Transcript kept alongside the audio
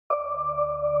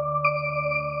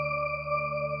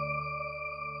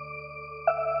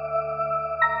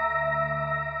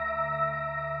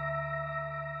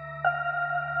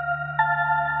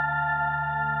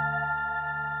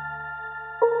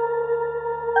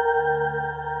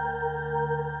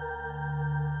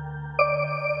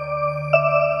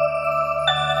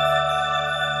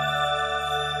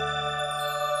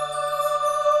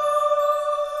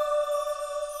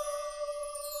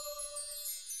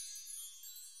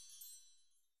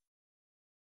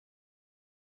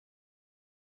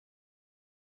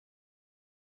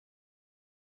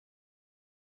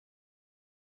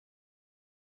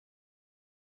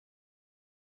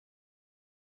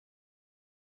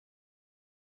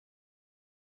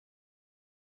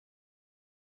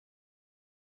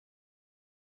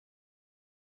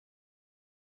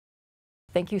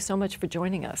Thank you so much for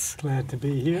joining us. Glad to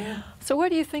be here. So what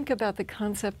do you think about the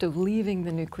concept of leaving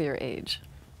the nuclear age?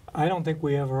 I don't think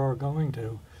we ever are going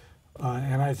to.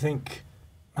 And I think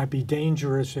it might be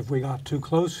dangerous if we got too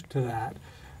close to that.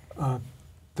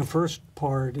 The first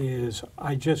part is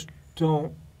I just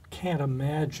can't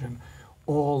imagine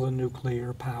all the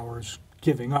nuclear powers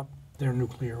giving up their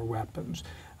nuclear weapons.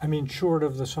 I mean, short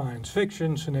of the science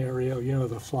fiction scenario, you know,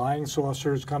 the flying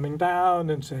saucers coming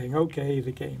down and saying, okay,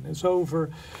 the game is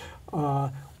over.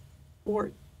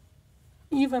 Or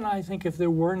even, I think, if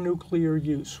there were nuclear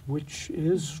use, which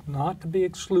is not to be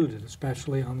excluded,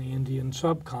 especially on the Indian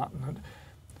subcontinent,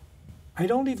 I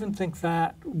don't even think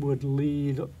that would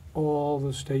lead all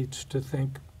the states to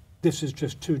think this is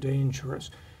just too dangerous.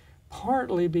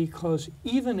 Partly because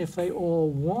even if they all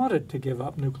wanted to give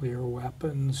up nuclear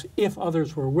weapons, if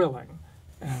others were willing,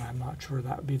 and I'm not sure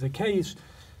that would be the case,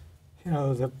 you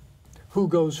know, who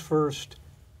goes first?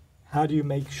 How do you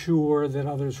make sure that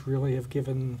others really have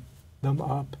given them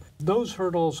up? Those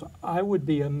hurdles, I would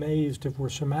be amazed if were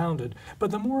surmounted.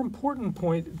 But the more important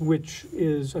point, which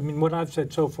is, I mean, what I've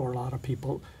said so far, a lot of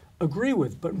people agree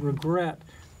with, but regret.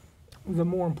 The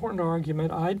more important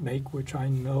argument I'd make, which I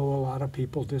know a lot of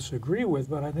people disagree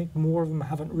with, but I think more of them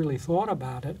haven't really thought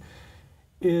about it,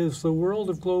 is the world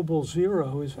of global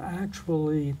zero is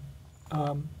actually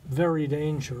very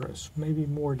dangerous, maybe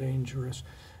more dangerous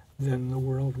than the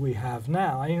world we have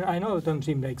now. I know it doesn't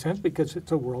seem to make sense because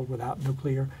it's a world without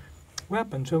nuclear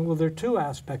weapons. And well, there are two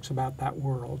aspects about that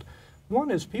world. One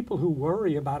is people who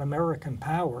worry about American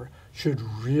power should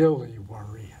really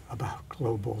worry about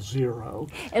global zero.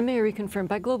 And may I reconfirm,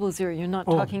 by global zero, you're not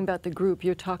talking about the group,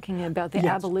 you're talking about the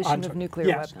abolition of nuclear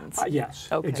weapons. Yes,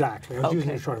 okay. Exactly. I was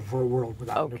using it sort of for a world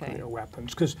without nuclear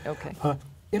weapons. Because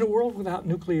in a world without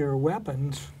nuclear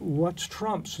weapons, what's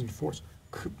Trump's enforcement?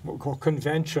 What we call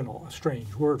conventional, a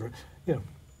strange word, you know,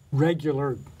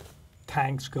 regular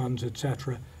tanks, guns,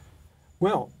 etc.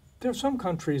 Well, there are some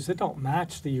countries that don't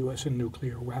match the U.S. in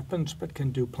nuclear weapons, but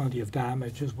can do plenty of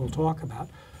damage, as we'll talk about.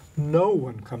 No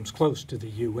one comes close to the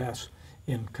U.S.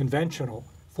 in conventional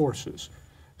forces.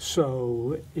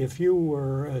 So if you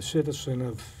were a citizen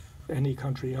of any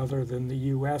country other than the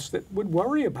U.S. that would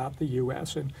worry about the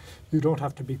U.S., and you don't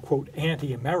have to be, quote,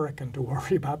 anti-American to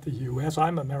worry about the U.S.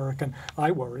 I'm American.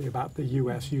 I worry about the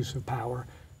U.S. use of power.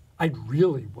 I'd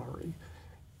really worry.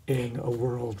 In a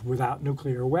world without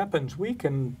nuclear weapons, we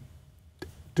can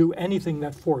do anything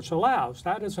that force allows.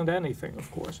 That isn't anything,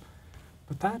 of course.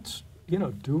 But that's, you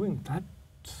know, doing that,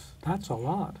 that's a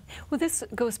lot. Well, this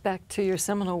goes back to your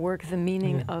seminal work, The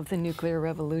Meaning of the Nuclear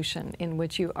Revolution, in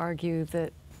which you argue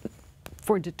that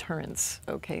for deterrence,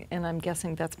 okay, and I'm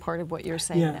guessing that's part of what you're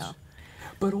saying now.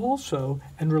 But also,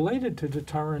 and related to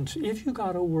deterrence, if you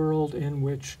got a world in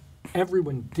which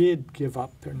everyone did give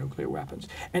up their nuclear weapons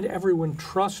and everyone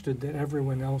trusted that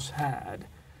everyone else had,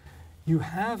 you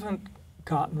haven't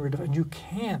gotten rid of, and you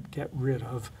can't get rid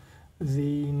of,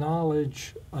 the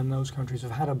knowledge in those countries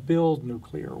of how to build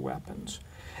nuclear weapons.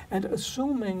 And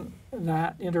assuming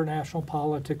that international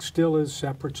politics still is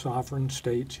separate sovereign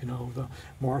states, you know, the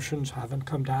Martians haven't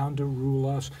come down to rule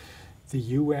us, the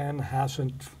UN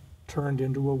hasn't turned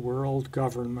into a world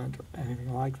government or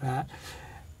anything like that,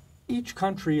 each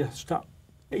country has to,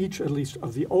 each at least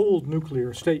of the old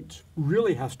nuclear states,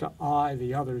 really has to eye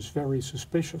the others very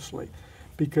suspiciously.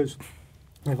 Because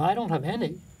if I don't have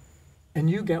any, and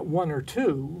you get one or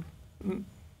two,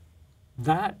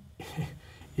 that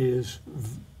is,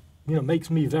 you know, makes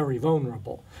me very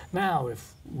vulnerable. Now,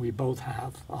 if we both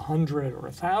have 100 or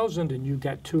 1,000 and you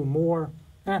get two more,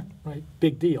 right,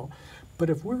 big deal. But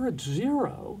if we're at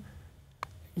zero,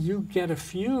 you get a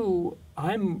few,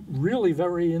 I'm really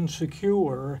very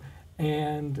insecure,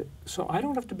 and so I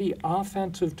don't have to be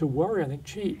offensive to worry. I think,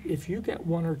 gee, if you get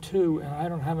one or two and I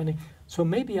don't have any, so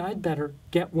maybe I'd better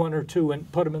get one or two and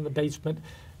put them in the basement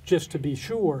just to be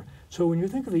sure. So when you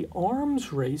think of the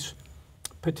arms race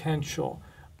potential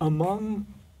among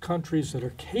countries that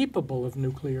are capable of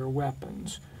nuclear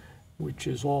weapons, which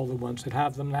is all the ones that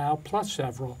have them now, plus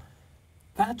several,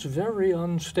 that's very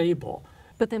unstable.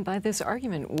 But then by this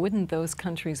argument, wouldn't those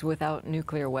countries without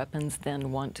nuclear weapons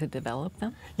then want to develop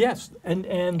them? Yes, and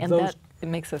those, that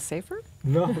makes us safer?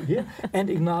 No, yeah. And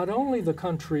not only the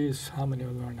countries, how many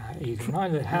of them are now, 8 or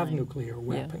 9, that have nuclear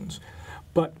weapons,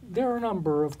 but there are a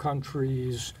number of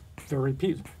countries very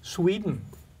peaceful. Sweden,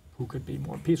 who could be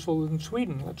more peaceful than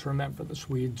Sweden? Let's remember the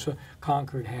Swedes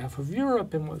conquered half of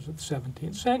Europe in, was it the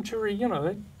 17th century? You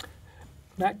know,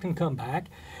 that can come back.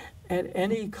 And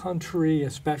any country,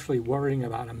 especially worrying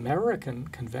about American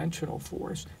conventional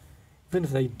force, even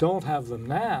if they don't have them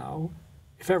now,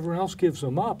 if everyone else gives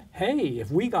them up, hey,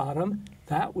 if we got them,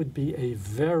 that would be a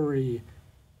very,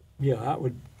 that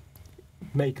would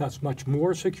make us much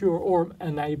more secure or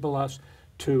enable us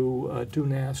to do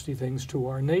nasty things to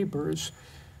our neighbors.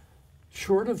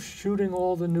 Short of shooting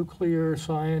all the nuclear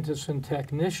scientists and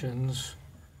technicians,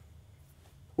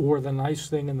 or the nice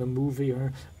thing in the movie,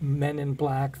 or Men in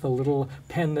Black, the little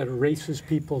pen that erases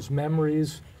people's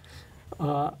memories,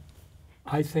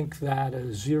 I think that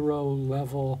a zero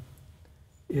level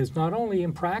is not only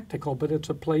impractical, but it's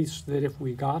a place that if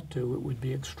we got to, it would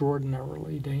be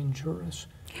extraordinarily dangerous.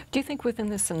 Do you think within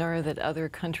this scenario that other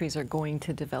countries are going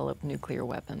to develop nuclear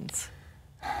weapons?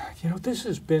 This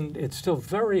has been, it's still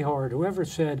very hard. Whoever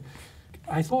said,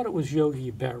 I thought it was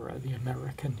Yogi Berra, the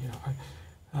American,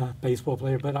 baseball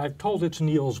player, but I've told it's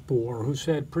Niels Bohr, who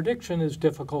said prediction is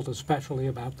difficult, especially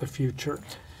about the future.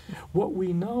 What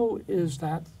we know is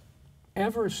that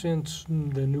ever since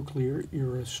the nuclear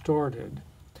era started,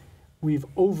 we've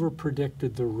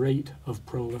over-predicted the rate of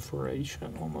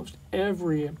proliferation. Almost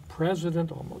every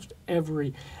president, almost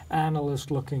every analyst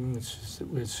looking has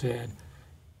said,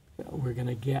 we're going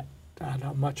to get at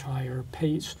a much higher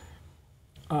pace.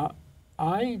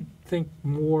 I think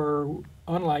more,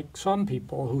 unlike some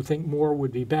people who think more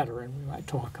would be better, and we might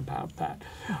talk about that,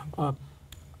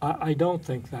 I don't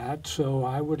think that, so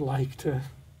I would like to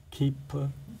keep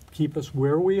us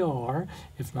where we are,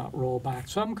 if not roll back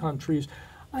some countries.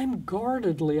 I'm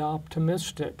guardedly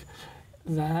optimistic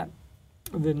that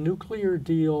the nuclear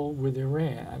deal with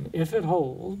Iran, if it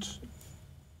holds,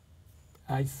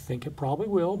 I think it probably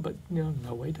will, but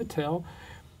no way to tell,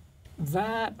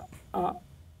 that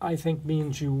I think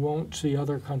means you won't see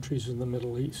other countries in the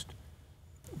Middle East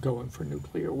going for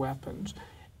nuclear weapons.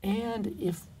 And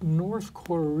if North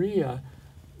Korea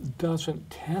doesn't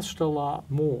test a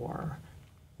lot more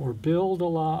or build a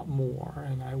lot more,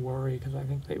 and I worry because I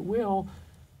think they will,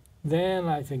 then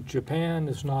I think Japan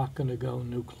is not going to go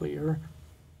nuclear.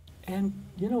 And,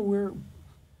 we're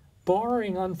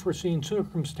barring unforeseen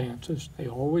circumstances, they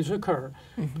always occur.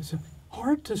 It's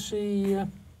hard to see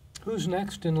who's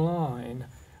next in line.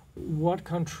 What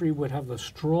country would have the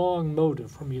strong motive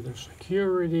from either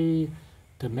security,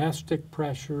 domestic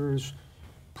pressures,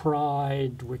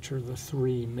 pride, which are the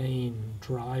three main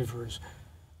drivers.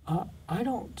 I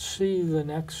don't see the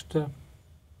next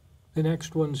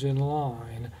ones in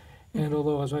line. And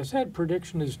although, as I said,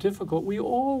 prediction is difficult, we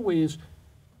always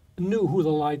knew who the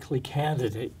likely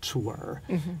candidates were.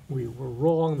 We were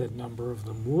wrong that a number of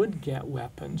them would get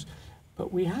weapons,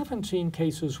 but we haven't seen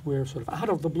cases where sort of out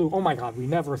of the blue, oh my God, we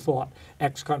never thought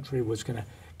X country was going to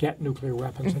get nuclear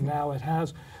weapons, and now it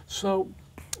has. So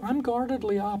I'm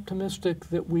guardedly optimistic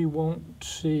that we won't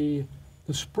see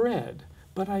the spread.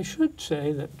 But I should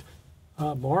say that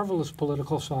a marvelous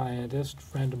political scientist,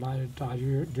 friend of mine,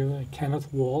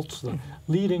 Kenneth Waltz, the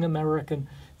leading American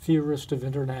theorist of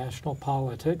international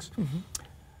politics,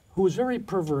 who was very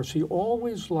perverse. He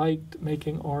always liked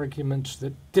making arguments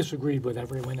that disagreed with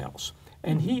everyone else.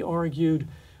 And he argued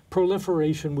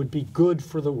proliferation would be good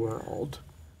for the world.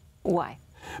 Why?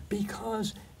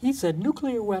 Because he said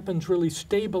nuclear weapons really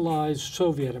stabilized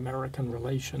Soviet-American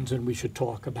relations, and we should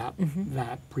talk about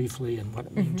that briefly and what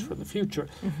it means for the future.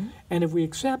 And if we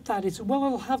accept that, he said, well,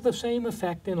 it'll have the same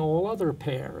effect in all other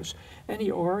pairs. And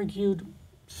he argued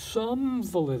some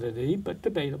validity, but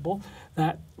debatable,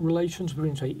 that relations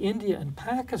between, say, India and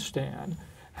Pakistan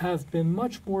have been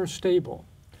much more stable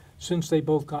since they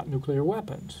both got nuclear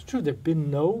weapons. It's true, there have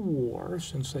been no war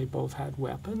since they both had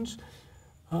weapons.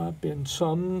 Been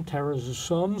some terrorism,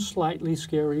 some slightly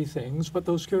scary things, but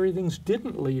those scary things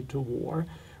didn't lead to war,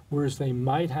 whereas they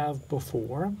might have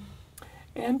before.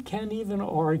 And Ken even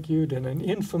argued in an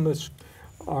infamous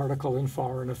article in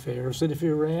Foreign Affairs that if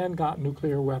Iran got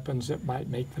nuclear weapons, it might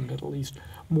make the Middle East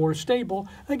more stable,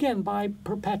 again, by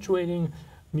perpetuating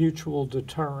mutual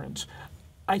deterrence.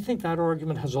 I think that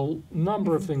argument has a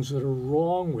number of things that are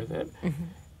wrong with it.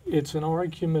 It's an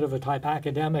argument of a type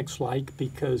academics like,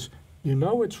 because you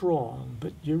know it's wrong,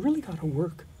 but you really got to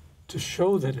work to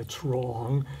show that it's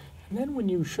wrong. And then when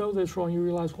you show that it's wrong, you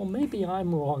realize, well, maybe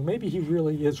I'm wrong. Maybe he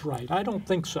really is right. I don't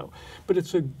think so. But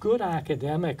it's a good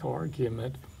academic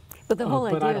argument. But the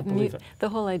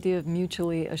whole idea of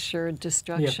mutually assured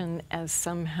destruction as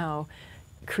somehow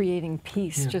creating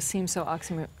peace just seems so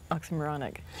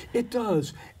oxymoronic. It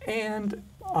does. And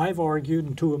I've argued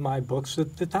in 2 of my books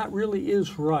that really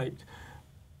is right.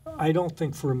 I don't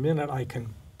think for a minute I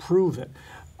can prove it.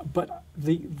 But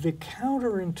the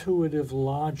counterintuitive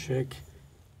logic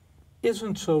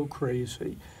isn't so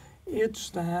crazy. It's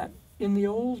that in the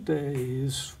old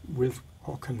days with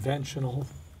conventional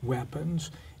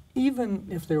weapons, even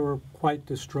if they were quite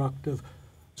destructive,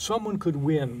 someone could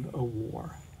win a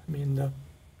war. I mean, the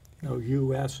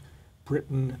U.S.,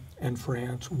 Britain, and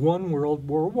France won World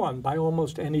War I by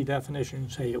almost any definition.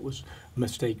 Say it was a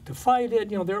mistake to fight it.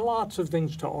 There are lots of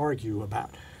things to argue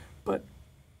about. But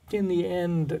in the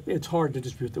end, it's hard to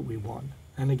dispute that we won.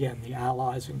 And again, the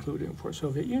Allies, including, of course,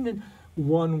 Soviet Union,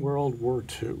 won World War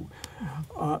II.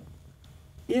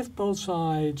 If both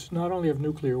sides not only have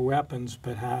nuclear weapons,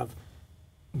 but have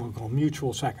what we'll call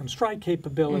mutual second strike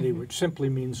capability, which simply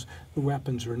means the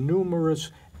weapons are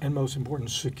numerous and, most important,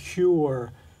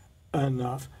 secure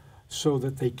enough so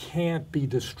that they can't be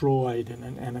destroyed in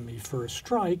an enemy first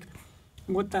strike,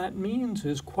 what that means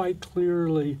is quite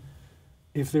clearly,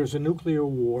 if there's a nuclear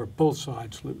war, both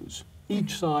sides lose.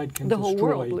 Each side can destroy each other. The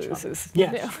whole world loses.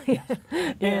 Yes. Yes.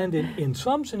 And in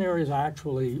some scenarios,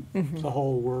 actually, the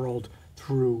whole world,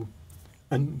 through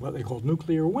what they call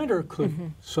nuclear winter,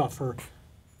 could suffer.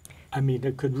 I mean,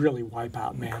 it could really wipe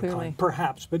out mankind,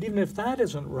 perhaps. But even if that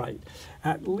isn't right,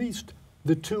 at least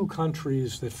the two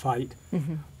countries that fight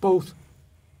both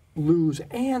lose,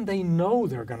 and they know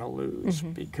they're going to lose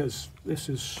because this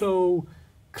is so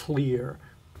clear.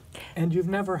 And you've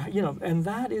never, and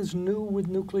that is new with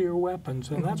nuclear weapons.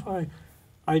 And that's why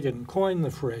I didn't coin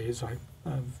the phrase. I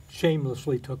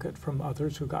shamelessly took it from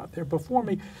others who got there before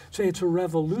me. Say it's a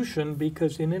revolution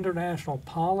because in international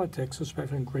politics,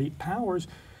 especially in great powers,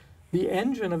 the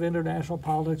engine of international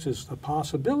politics is the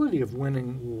possibility of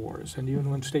winning wars. And even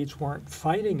when states weren't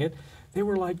fighting it, they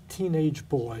were like teenage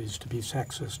boys, to be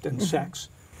sexist, and sex,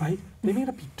 right? They may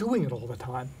not be doing it all the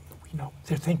time.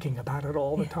 They're thinking about it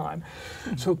all the time.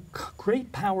 So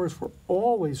great powers were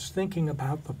always thinking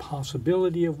about the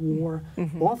possibility of war,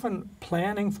 often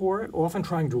planning for it, often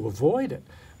trying to avoid it.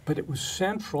 But it was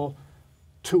central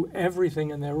to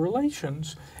everything in their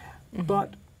relations.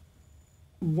 But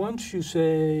once you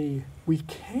say, we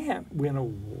can't win a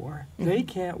war, they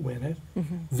can't win it,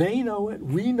 they know it,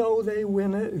 we know they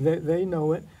win it, they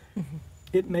know it,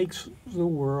 it makes the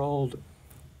world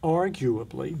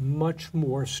arguably much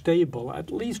more stable,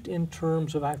 at least in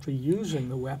terms of actually using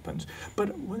the weapons.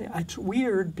 But it's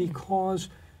weird because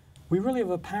we really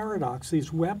have a paradox.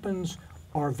 These weapons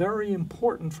are very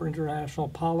important for international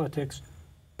politics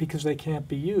because they can't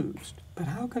be used. But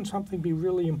how can something be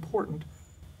really important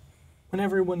when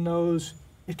everyone knows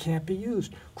it can't be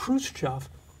used? Khrushchev,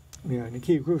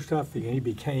 Nikita Khrushchev, he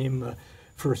became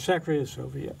first secretary of the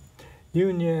Soviet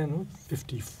Union,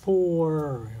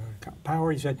 54, got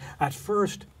power. He said, at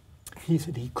first,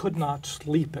 he could not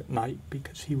sleep at night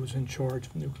because he was in charge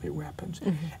of nuclear weapons.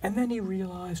 And then he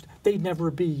realized they'd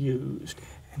never be used.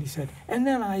 And he said, and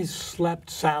then I slept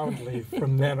soundly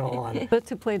from then on. But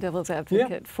to play devil's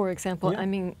advocate, for example, I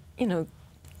mean,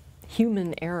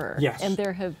 human error. And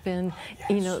there have been,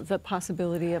 the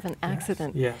possibility of an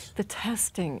accident. The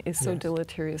testing is so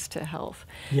deleterious to health.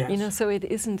 So it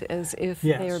isn't as if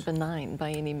they are benign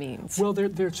by any means. Well,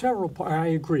 there are several parts. I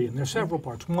agree, and there are several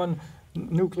parts. One,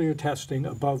 nuclear testing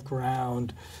above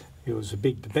ground. It was a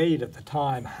big debate at the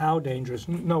time. How dangerous?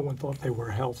 No one thought they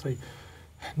were healthy.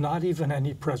 Not even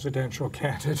any presidential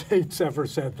candidates ever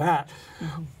said that.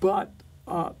 But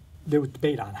there was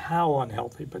debate on how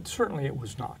unhealthy, but certainly it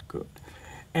was not good.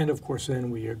 And of course, then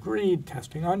we agreed,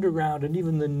 testing underground, and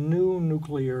even the new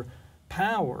nuclear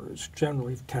powers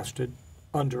generally tested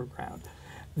underground.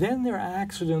 Then there are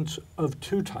accidents of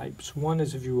two types. One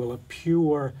is, if you will, a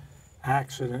pure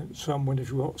accident, someone,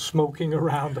 if you will, smoking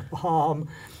around a bomb.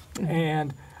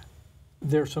 And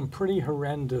there's some pretty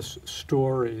horrendous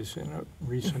stories in a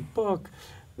recent book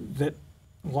that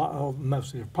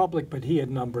mostly are public, but he had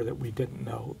a number that we didn't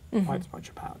know quite as much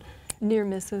about. Near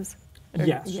misses?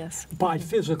 Yes. By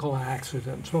physical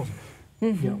accidents,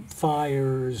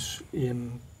 fires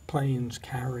in planes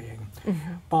carrying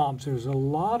bombs. There's a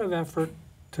lot of effort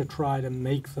to try to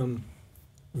make them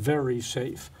very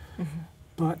safe.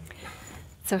 But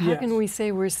so how can we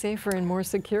say we're safer and more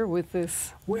secure with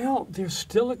this? Well, there's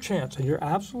still a chance, and you're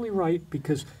absolutely right,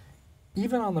 because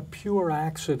even on the pure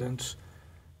accidents,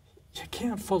 you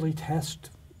can't fully test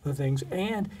the things,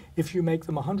 and if you make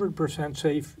them 100%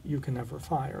 safe, you can never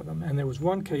fire them. And there was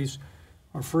one case,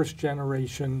 our first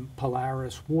generation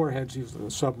Polaris warheads, these are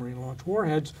the submarine launch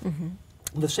warheads,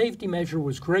 the safety measure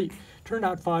was great. Turned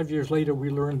out 5 years later, we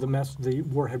learned the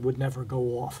warhead would never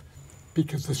go off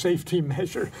because the safety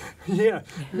measure,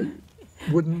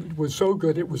 was so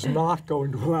good it was not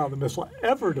going to allow the missile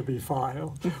ever to be fired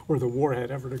or the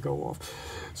warhead ever to go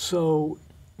off. So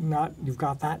you've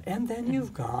got that, and then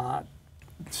you've got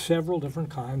several different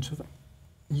kinds of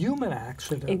human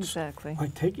accidents. Exactly.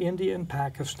 Like take India and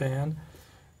Pakistan,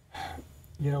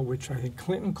 which I think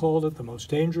Clinton called it the most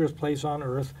dangerous place on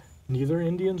earth. Neither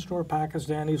Indians nor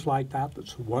Pakistanis like that.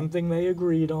 That's one thing they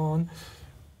agreed on.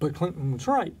 But Clinton was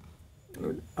right.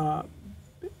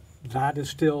 That is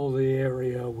still the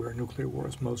area where nuclear war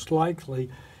is most likely.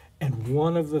 And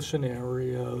one of the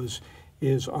scenarios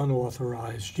is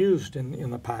unauthorized use in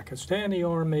the Pakistani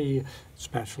army,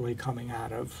 especially coming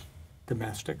out of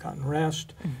domestic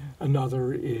unrest. Mm-hmm.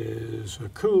 Another is a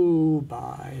coup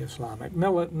by Islamic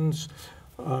militants.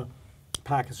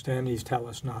 Pakistanis tell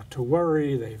us not to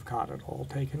worry. They've got it all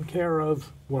taken care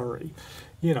of. Worry.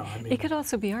 You know, I mean, it could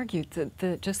also be argued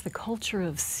that just the culture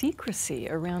of secrecy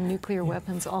around nuclear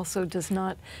weapons also does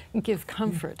not give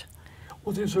comfort.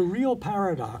 Well, there's a real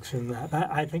paradox in that.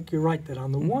 I think you're right that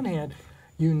on the one hand,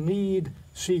 you need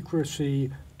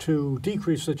secrecy to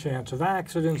decrease the chance of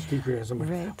accidents, decrease them.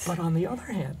 Right. But on the other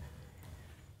hand,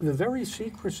 the very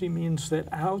secrecy means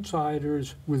that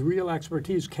outsiders with real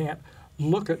expertise can't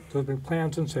look at the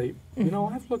plans and say, you know,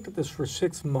 I've looked at this for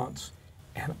 6 months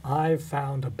and I've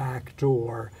found a back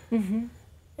door. Mm-hmm.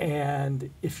 And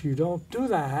if you don't do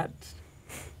that,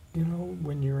 you know,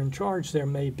 when you're in charge, there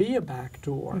may be a back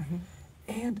door. Mm-hmm.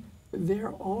 And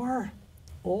there are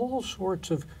all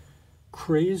sorts of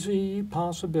crazy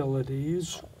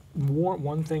possibilities.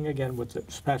 One thing, again, with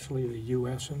especially the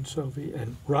U.S. and Soviet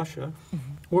and Russia,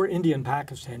 or India and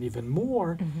Pakistan even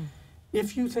more,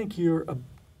 if you think you're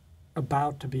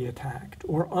about to be attacked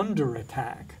or under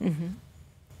attack,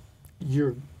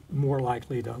 you're more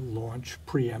likely to launch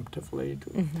preemptively.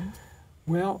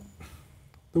 Well,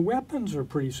 the weapons are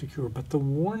pretty secure, but the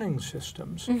warning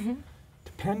systems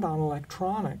depend on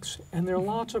electronics, and there are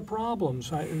lots of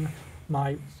problems.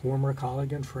 My former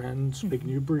colleague and friend,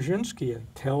 Zbigniew Brzezinski,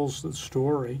 tells the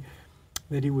story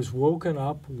that he was woken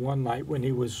up one night when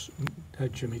he was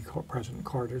President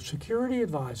Carter's security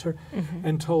advisor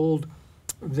and told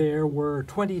there were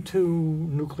 22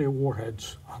 nuclear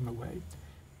warheads on the way.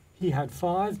 He had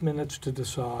 5 minutes to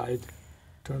decide.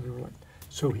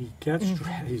 So he gets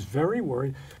dressed. He's very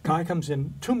worried. Guy comes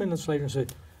in 2 minutes later and says,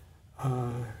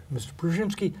 Mr.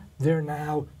 Brzezinski, there are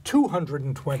now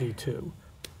 222.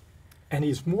 And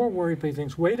he's more worried, but he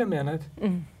thinks, wait a minute.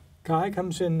 Guy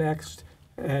comes in next,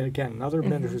 and again, another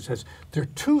minute, who says, there are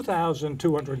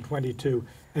 2,222.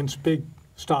 And Spig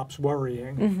stops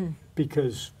worrying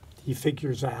because he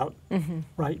figures out,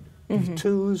 right, these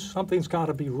twos, something's got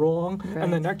to be wrong. Right.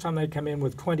 And the next time they come in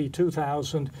with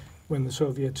 22,000, when the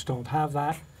Soviets don't have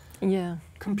that,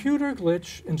 computer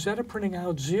glitch, instead of printing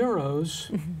out zeros,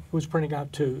 was printing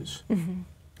out twos.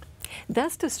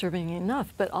 That's disturbing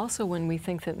enough, but also when we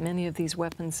think that many of these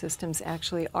weapon systems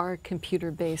actually are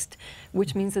computer-based,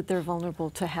 which means that they're vulnerable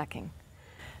to hacking.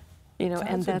 You know,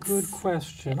 that's a good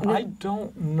question. I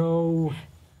don't know.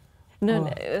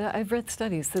 No, I've read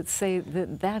studies that say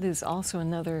that that is also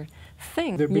another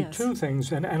thing. There'd be two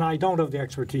things, and I don't have the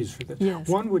expertise for this. Yes.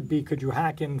 One would be, could you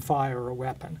hack in, fire a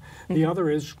weapon? The other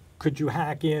is, could you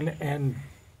hack in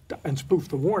and spoof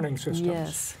the warning systems?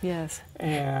 Yes, yes.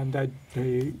 And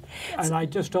I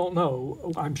just don't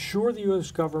know. I'm sure the U.S.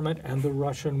 government and the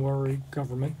Russian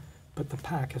government, but the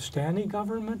Pakistani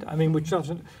government, I mean, which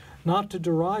doesn't, not to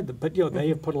deride them, but you know, they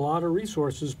have put a lot of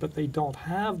resources, but they don't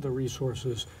have the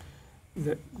resources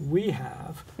that we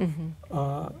have,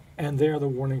 and there the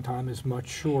warning time is much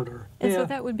shorter. And so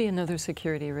that would be another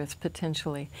security risk,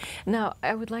 potentially. Now,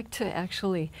 I would like to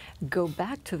actually go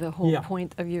back to the whole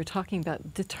point of you're talking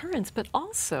about deterrence, but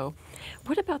also,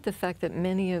 what about the fact that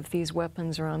many of these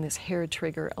weapons are on this hair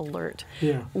trigger alert?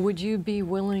 Would you be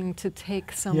willing to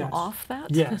take some off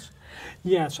that? Yes.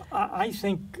 Yes, I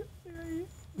think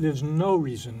there's no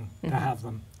reason to have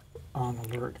them on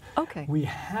alert. Okay. We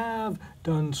have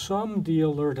done some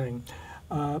de-alerting.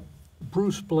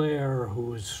 Bruce Blair,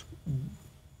 who is,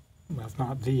 well, if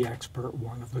not the expert,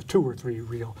 one of the 2 or 3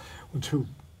 real ones, who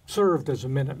served as a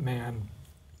Minuteman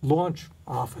launch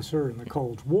officer in the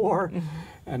Cold War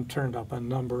and turned up a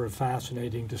number of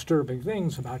fascinating, disturbing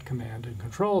things about command and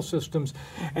control systems.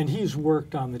 And he's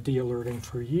worked on the de-alerting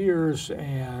for years,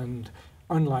 and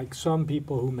unlike some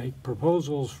people who make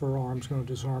proposals for arms control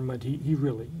disarmament, he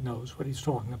really knows what he's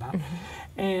talking about.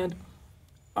 And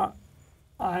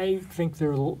I think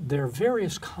there are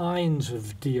various kinds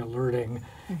of de-alerting,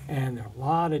 and there are a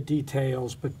lot of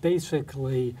details, but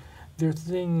basically there are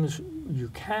things you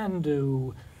can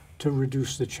do to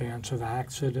reduce the chance of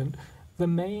accident. The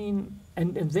main,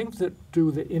 and things that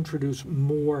introduce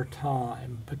more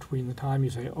time between the time you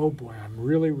say, oh boy, I'm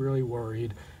really, really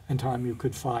worried, and time you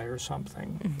could fire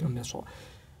something, a missile.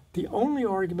 The only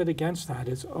argument against that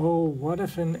is, oh, what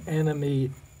if an enemy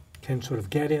can sort of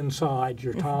get inside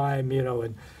your time, you know,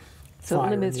 and so fire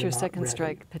it limits and your you're not second ready.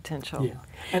 strike potential. Yeah,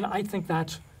 and I think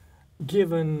that's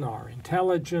given our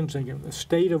intelligence and given the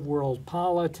state of world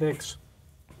politics,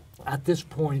 at this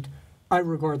point, I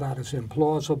regard that as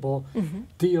implausible.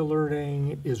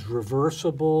 De-alerting is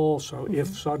reversible, so if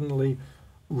suddenly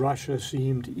Russia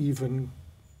seemed even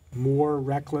more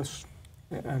reckless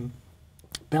and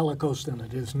bellicose than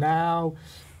it is now,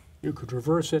 you could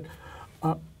reverse it.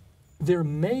 There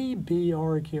may be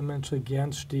arguments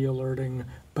against de-alerting,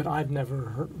 but I've never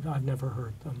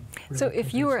heard them. Really. So,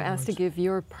 if you were asked to give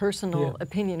your personal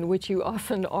opinion, which you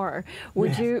often are,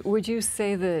 would you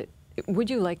say that? Would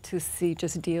you like to see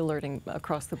just de-alerting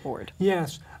across the board?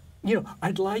 Yes. You know,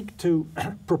 I'd like to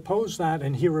propose that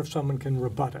and hear if someone can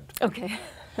rebut it. Okay.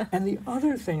 And the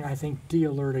other thing I think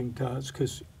de-alerting does,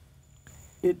 because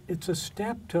it's a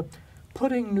step to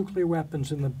putting nuclear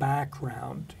weapons in the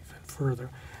background even further.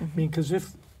 I mean, because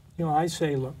if, you know, I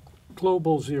say, look,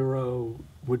 global zero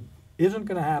isn't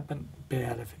going to happen,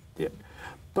 bad if it did.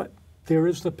 But there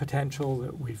is the potential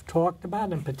that we've talked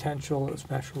about, and potential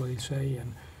especially, say,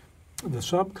 in the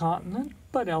subcontinent,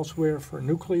 but elsewhere for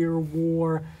nuclear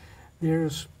war.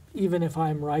 There's, even if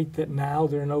I'm right that now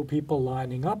there are no people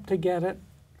lining up to get it,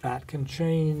 that can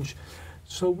change.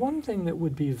 So one thing that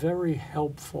would be very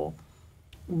helpful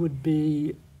would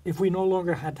be if we no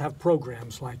longer had to have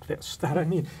programs like this. That, I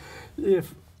mean,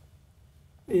 if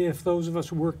those of us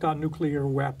who worked on nuclear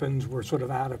weapons were sort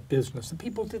of out of business, the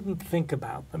people didn't think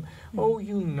about them. Oh,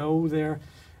 you know they're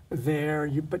there,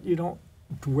 but you don't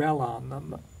dwell on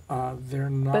them. They're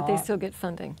not. But they still get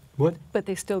funding. What? But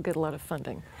they still get a lot of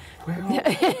funding. Well,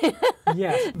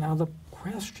 yes. Now the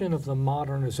question of the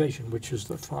modernization, which is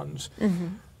the funds,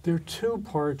 there are two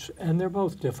parts, and they're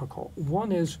both difficult.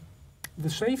 One is the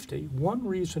safety. One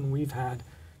reason we've had,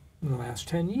 in the last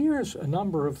 10 years, a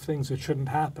number of things that shouldn't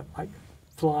happen, like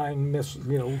flying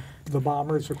the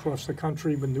bombers across the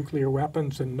country with nuclear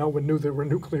weapons, and no one knew there were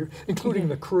nuclear, including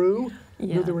the crew,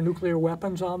 knew there were nuclear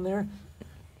weapons on there.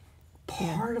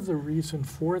 Part of the reason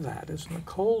for that is in the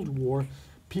Cold War,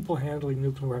 people handling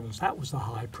nuclear weapons, that was the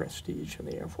high prestige in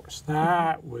the Air Force.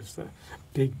 That was the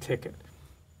big ticket.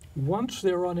 Once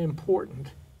they're unimportant,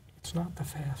 it's not the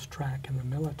fast track in the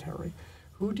military.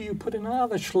 Who do you put in?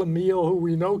 The schlemiel who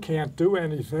we know can't do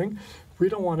anything. We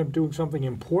don't want him doing something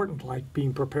important like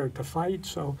being prepared to fight,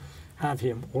 so have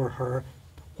him or her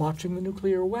watching the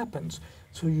nuclear weapons.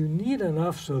 So you need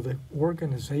enough so the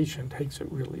organization takes it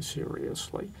really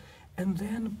seriously. And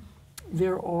then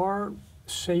there are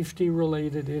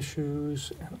safety-related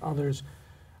issues and others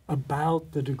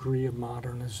about the degree of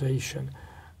modernization.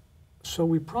 So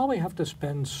we probably have to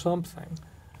spend something.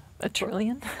 $1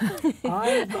 trillion?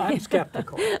 I'm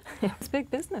skeptical. It's big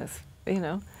business, you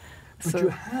know. But you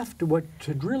have to,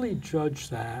 to really judge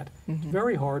that, it's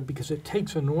very hard because it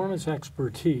takes enormous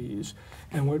expertise.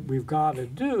 And what we've got to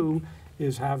do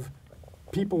is have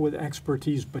people with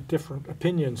expertise but different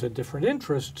opinions and different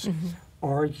interests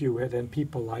argue it, and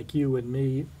people like you and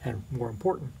me, and more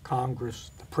important, Congress,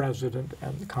 the president,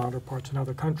 and the counterparts in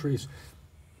other countries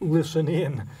listen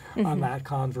in on that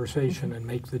conversation and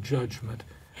make the judgment.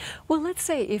 Well, let's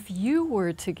say if you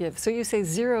were to give, so you say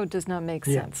zero does not make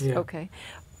sense, okay.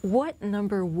 What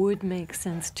number would make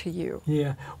sense to you?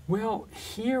 Yeah, well,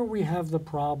 here we have the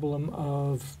problem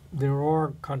of there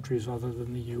are countries other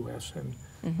than the U.S. and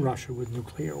Russia with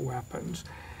nuclear weapons.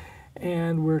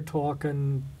 And we're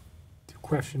talking the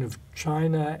question of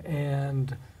China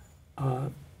and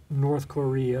North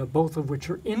Korea, both of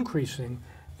which are increasing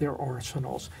their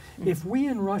arsenals. If we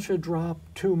in Russia drop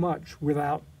too much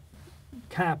without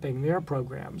capping their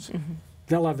programs,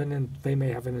 they may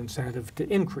have an incentive to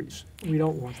increase. We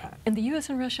don't want that. And the U.S.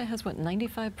 and Russia has, what,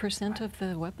 95% of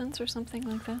the weapons or something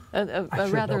like that?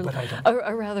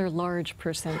 A rather large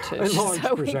percentage,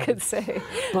 we could say.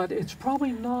 But it's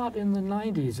probably not in the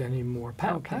 90s anymore.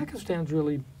 Pakistan's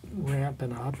really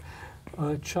ramping up.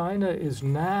 China is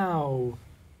now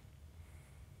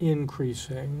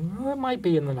increasing. Well, it might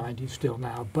be in the 90s still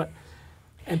now,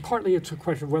 and partly it's a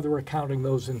question of whether we're counting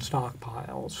those in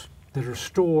stockpiles that are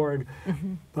stored,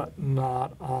 but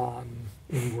not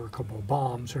in workable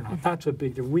bombs or not. That's a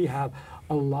big deal. We have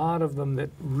a lot of them that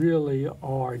really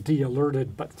are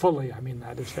de-alerted, but fully, I mean,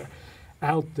 that is they're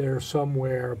out there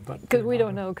somewhere, but because we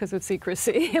don't know because of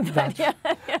secrecy.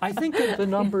 I think that the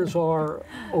numbers are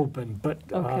open, but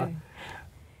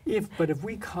if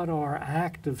we cut our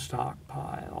active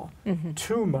stockpile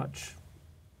too much,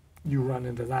 you run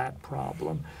into that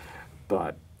problem.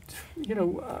 But you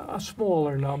know, a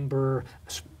smaller number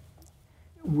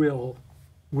will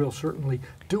certainly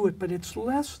do it, but it's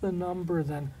less the number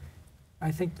than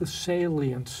I think the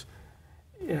salience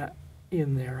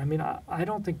in there. I mean, I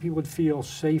don't think people would feel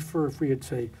safer if we had,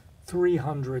 say,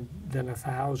 300 than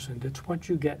 1,000. It's what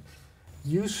you get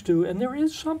used to. And there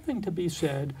is something to be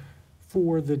said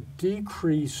for the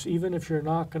decrease, even if you're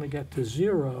not going to get to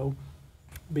zero,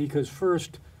 because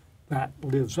first, that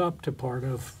lives up to part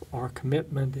of our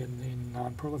commitment in the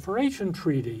non-proliferation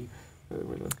treaty,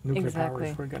 with the nuclear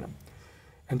powers we're going to.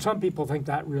 And some people think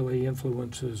that really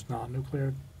influences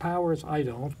non-nuclear powers. I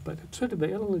don't, but it's sort of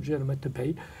a legitimate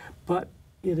debate. But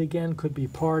it again could be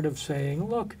part of saying,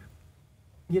 look,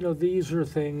 you know, these are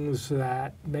things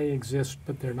that may exist,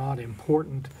 but they're not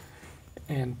important.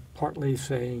 And partly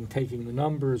saying taking the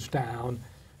numbers down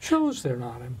shows they're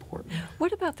not important.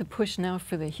 What about the push now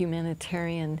for the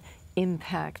humanitarian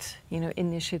impact, you know,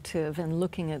 initiative, and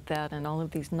looking at that and all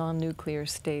of these non-nuclear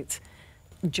states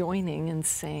joining and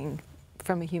saying,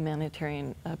 from a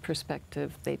humanitarian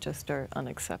perspective, they just are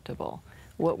unacceptable?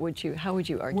 What would you, how would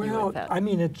you argue with that? Well, I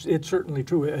mean, it's certainly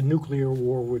true. A nuclear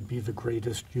war would be the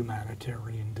greatest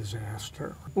humanitarian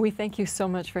disaster. We thank you so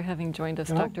much for having joined us,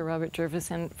 Dr. Robert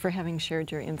Jervis, and for having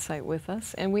shared your insight with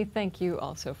us. And we thank you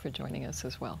also for joining us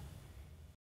as well.